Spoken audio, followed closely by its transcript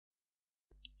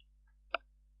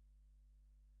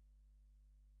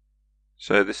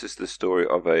So this is the story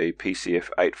of a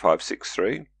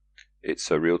PCF8563. It's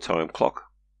a real-time clock,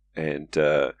 and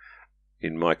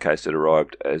in my case it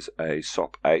arrived as a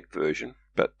SOP 8 version,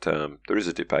 but there is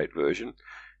a DIP 8 version.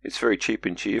 It's very cheap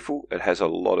and cheerful. It has a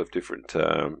lot of different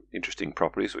interesting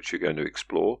properties which you're going to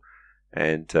explore,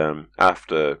 and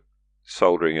after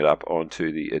soldering it up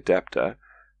onto the adapter,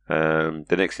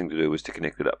 the next thing to do was to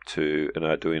connect it up to an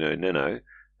Arduino Nano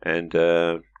and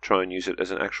try and use it as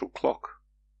an actual clock.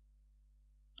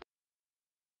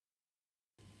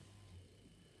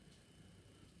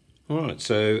 Alright,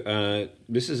 so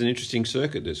this is an interesting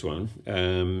circuit, this one.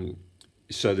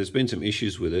 So there's been some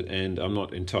issues with it, and I'm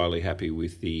not entirely happy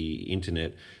with the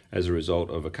internet as a result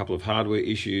of a couple of hardware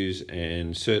issues,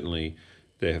 and certainly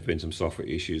there have been some software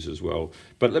issues as well.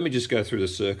 But let me just go through the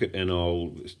circuit and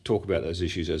I'll talk about those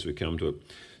issues as we come to it.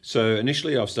 So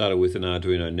initially I've started with an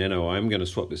Arduino Nano. I'm going to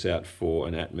swap this out for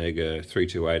an Atmega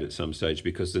 328 at some stage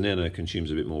because the Nano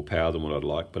consumes a bit more power than what I'd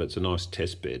like, but it's a nice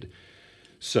test bed.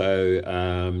 So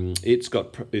it's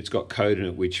got code in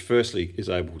it which firstly is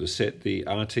able to set the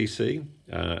RTC,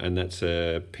 and that's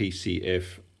a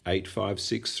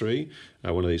PCF8563,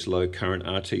 one of these low current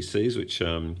RTCs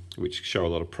which show a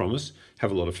lot of promise,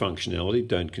 have a lot of functionality,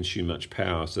 don't consume much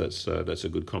power, so that's a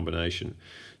good combination.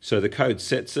 So the code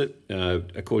sets it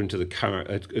according to the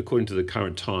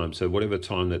current time. So whatever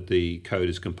time that the code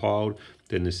is compiled,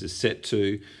 then this is set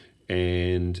to.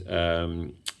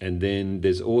 And then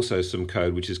there's also some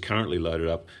code which is currently loaded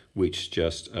up which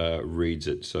just reads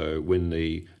it. So when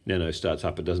the Nano starts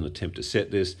up, it doesn't attempt to set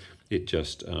this, it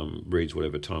just reads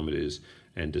whatever time it is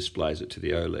and displays it to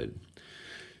the OLED.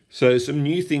 So some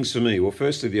new things for me. Well,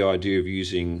 firstly, the idea of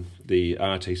using the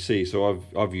RTC. So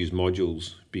I've used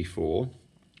modules before,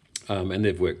 and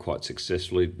they've worked quite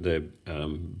successfully. They're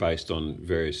based on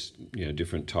various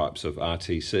different types of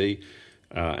RTC.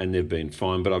 And they've been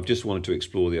fine, but I've just wanted to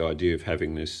explore the idea of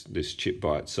having this chip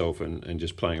by itself and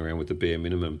just playing around with the bare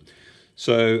minimum.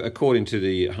 So according to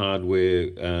the hardware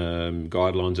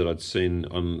guidelines that I'd seen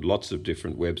on lots of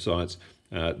different websites,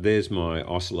 there's my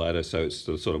oscillator. So it's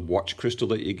the sort of watch crystal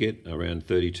that you get around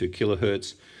 32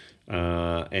 kilohertz.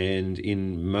 And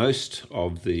in most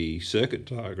of the circuit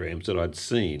diagrams that I'd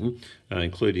seen,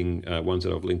 including ones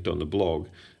that I've linked on the blog,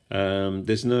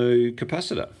 there's no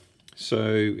capacitor.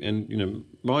 So, and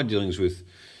my dealings with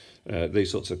these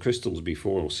sorts of crystals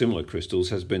before, or similar crystals,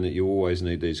 has been that you always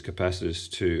need these capacitors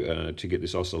to get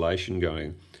this oscillation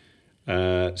going.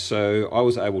 So I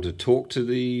was able to talk to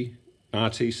the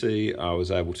RTC, I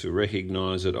was able to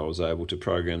recognize it, I was able to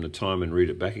program the time and read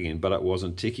it back again, but it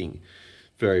wasn't ticking.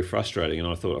 Very frustrating, and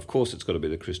I thought, of course it's got to be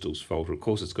the crystal's fault, or of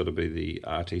course it's got to be the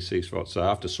RTC's fault. So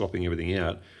after swapping everything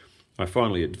out, it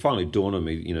finally dawned on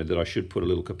me, that I should put a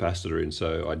little capacitor in,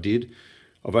 so I did.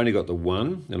 I've only got the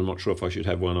one, and I'm not sure if I should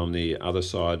have one on the other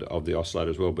side of the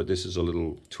oscillator as well, but this is a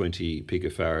little 20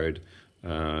 picofarad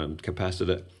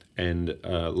capacitor, and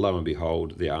lo and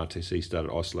behold, the RTC started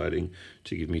oscillating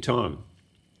to give me time.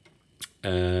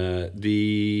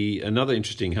 Another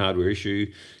interesting hardware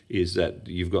issue is that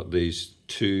you've got these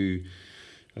two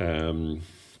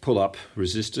pull-up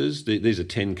resistors. These are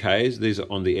 10Ks. These are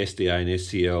on the SDA and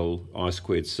SCL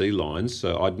I2C lines.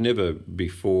 So I'd never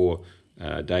before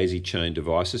daisy chained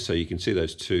devices. So you can see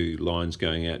those two lines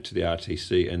going out to the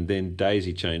RTC, and then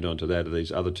daisy chained onto that are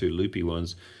these other two loopy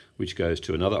ones, which goes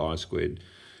to another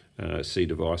I2C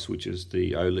device, which is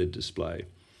the OLED display.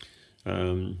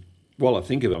 While I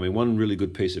think of it, one really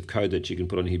good piece of code that you can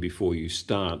put on here before you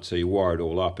start, so you wire it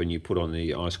all up and you put on the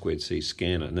I2C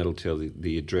scanner, and that'll tell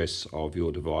the address of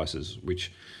your devices,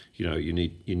 which you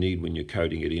need when you're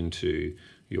coding it into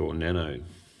your Nano.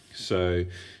 So,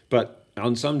 but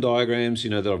on some diagrams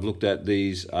that I've looked at,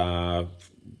 these are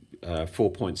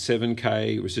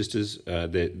 4.7K resistors.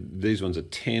 These ones are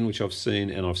 10, which I've seen,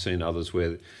 and I've seen others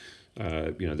where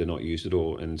they're not used at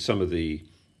all. And some of the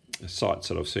sites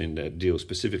that I've seen that deal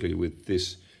specifically with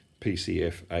this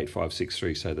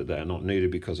PCF8563 say that they are not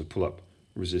needed because of pull-up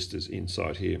resistors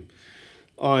inside here.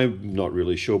 I'm not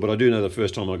really sure, but I do know the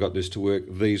first time I got this to work,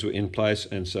 these were in place,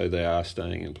 and so they are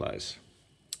staying in place.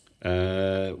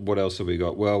 What else have we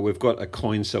got? Well, we've got a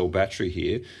coin cell battery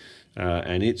here,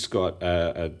 and it's got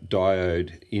a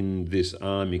diode in this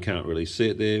arm. You can't really see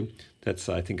it there. That's,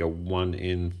 I think, a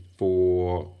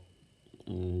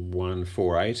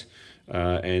 1N4148.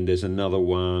 And there's another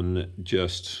one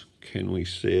just, can we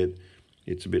see it?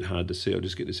 It's a bit hard to see. I'll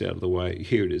just get this out of the way.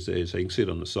 Here it is there, so you can see it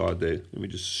on the side there. Let me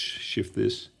just shift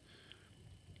this.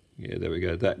 Yeah, there we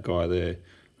go, that guy there.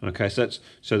 Okay, so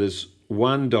there's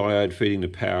one diode feeding the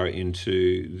power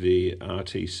into the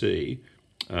RTC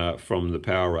from the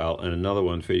power rail, and another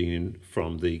one feeding in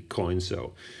from the coin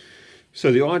cell.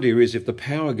 So the idea is if the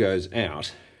power goes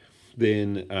out,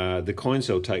 then the coin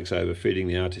cell takes over feeding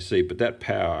the RTC, but that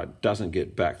power doesn't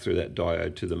get back through that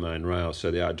diode to the main rail,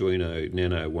 so the Arduino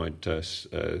Nano won't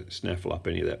snaffle up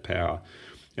any of that power.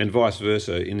 And vice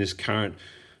versa, in this current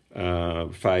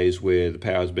phase where the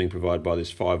power is being provided by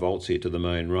this 5 volts here to the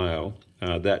main rail,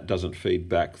 that doesn't feed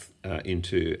back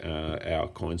into our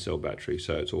coin cell battery,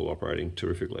 so it's all operating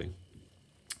terrifically.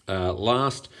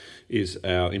 Last is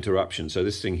our interruption. So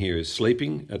this thing here is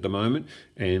sleeping at the moment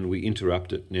and we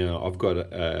interrupt it. Now I've got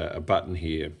a button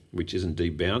here which isn't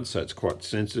debounced, so it's quite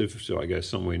sensitive, so I go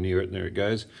somewhere near it and there it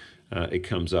goes. It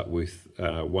comes up with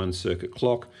OneCircuit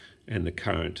clock and the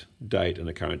current date and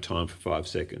the current time for 5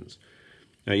 seconds.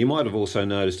 Now you might have also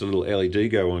noticed a little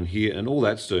LED go on here, and all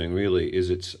that's doing really is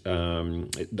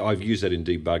I've used that in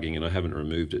debugging and I haven't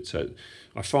removed it. So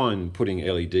I find putting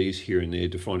LEDs here and there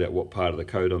to find out what part of the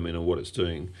code I'm in and what it's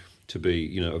doing to be,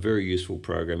 you know, a very useful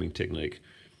programming technique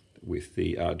with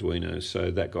the Arduino.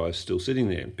 So that guy's still sitting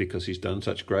there because he's done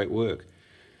such great work.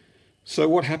 So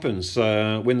what happens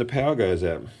when the power goes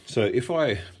out? So if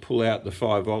I pull out the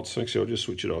 5 volts, actually I'll just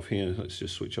switch it off here. Let's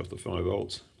just switch off the 5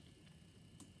 volts.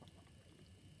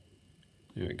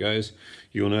 There it goes.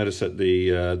 You'll notice that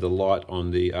the light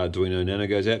on the Arduino Nano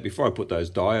goes out. Before I put those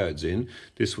diodes in,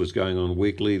 this was going on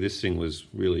weekly. This thing was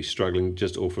really struggling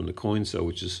just all from the coin cell,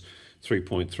 which is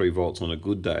 3.3 volts on a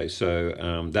good day.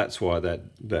 So that's why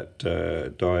that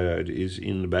diode is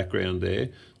in the background there.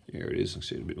 There it is. I can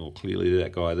see it a bit more clearly,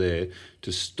 that guy there,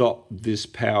 to stop this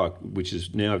power, which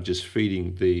is now just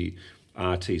feeding the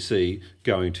RTC,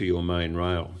 going to your main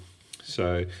rail.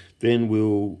 So then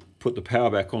we'll put the power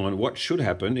back on. What should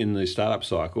happen in the startup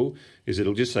cycle is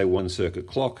it'll just say OneCircuit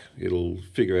clock. It'll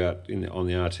figure out on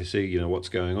the RTC, you know, what's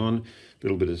going on, a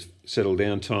little bit of settle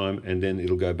down time, and then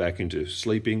it'll go back into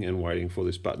sleeping and waiting for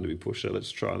this button to be pushed. So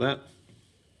let's try that.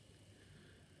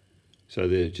 So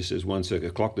there it just says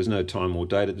OneCircuit clock. There's no time or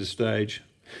date at this stage.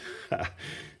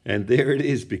 And there it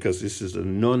is, because this is a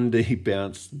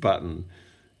non-debounced button.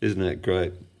 Isn't that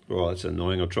great? Oh, that's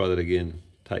annoying. I'll try that again.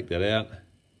 Take that out.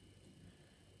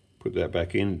 Put that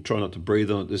back in. Try not to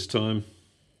breathe on it this time.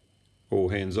 All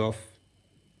hands off.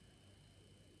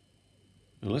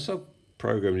 Unless I've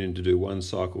programmed it in to do one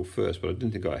cycle first, but I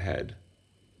didn't think I had.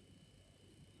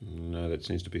 No, that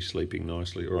seems to be sleeping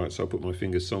nicely. All right, so I'll put my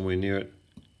fingers somewhere near it.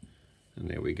 And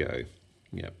there we go.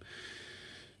 Yep.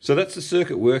 So that's the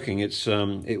circuit working.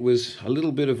 It was a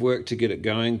little bit of work to get it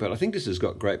going, but I think this has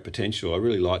got great potential. I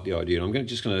really like the idea. And I'm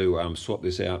just going to swap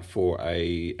this out for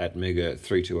a Atmega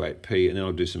 328P, and then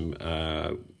I'll do some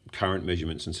current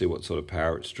measurements and see what sort of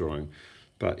power it's drawing.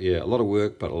 But yeah, a lot of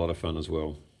work, but a lot of fun as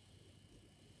well.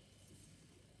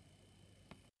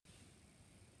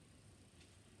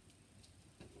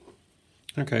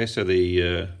 Okay, so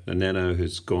the Nano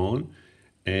has gone.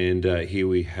 And here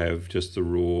we have just the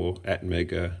raw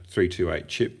Atmega 328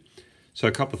 chip. So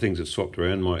a couple of things have swapped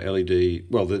around. My LED,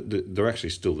 well, they're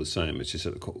actually still the same. It's just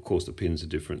that, of course, the pins are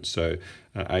different. So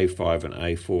A5 and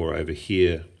A4 over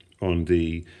here on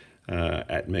the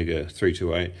Atmega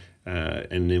 328.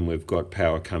 And then we've got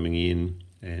power coming in,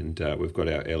 and we've got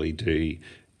our LED.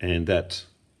 And that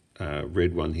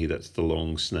red one here, that's the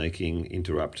long snaking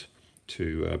interrupt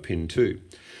to pin 2.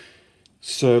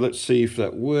 So let's see if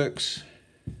that works.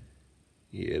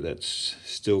 Yeah, that's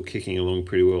still kicking along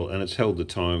pretty well, and it's held the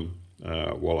time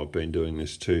while I've been doing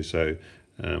this too. So,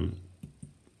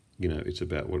 you know, it's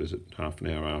about, what is it, half an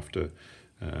hour after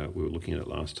we were looking at it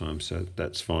last time. So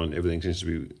that's fine. Everything seems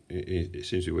to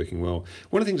be working well.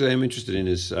 One of the things I am interested in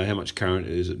is how much current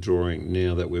is it drawing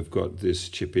now that we've got this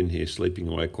chip in here sleeping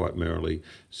away quite merrily.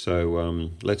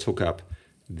 So let's hook up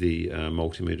the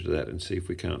multimeter to that and see if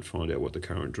we can't find out what the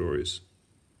current draw is.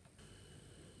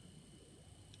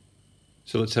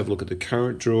 So let's have a look at the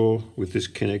current draw with this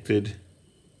connected.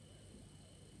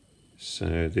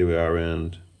 So there we are,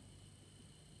 around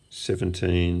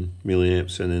 17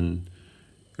 milliamps, and then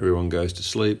everyone goes to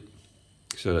sleep.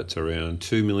 So that's around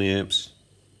 2 milliamps.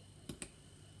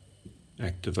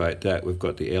 Activate that. We've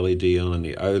got the LED on and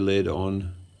the OLED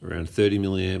on, around 30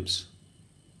 milliamps.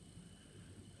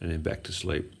 And then back to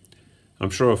sleep. I'm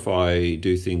sure if I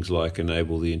do things like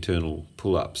enable the internal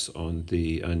pull-ups on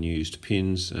the unused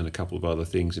pins and a couple of other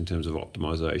things in terms of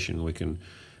optimization, we can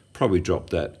probably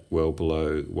drop that well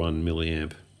below 1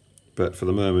 milliamp. But for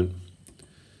the moment,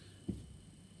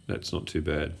 that's not too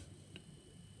bad.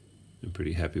 I'm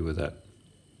pretty happy with that.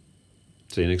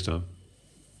 See you next time.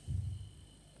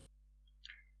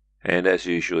 And as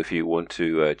usual, if you want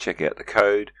to check out the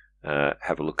code,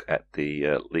 have a look at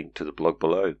the link to the blog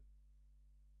below.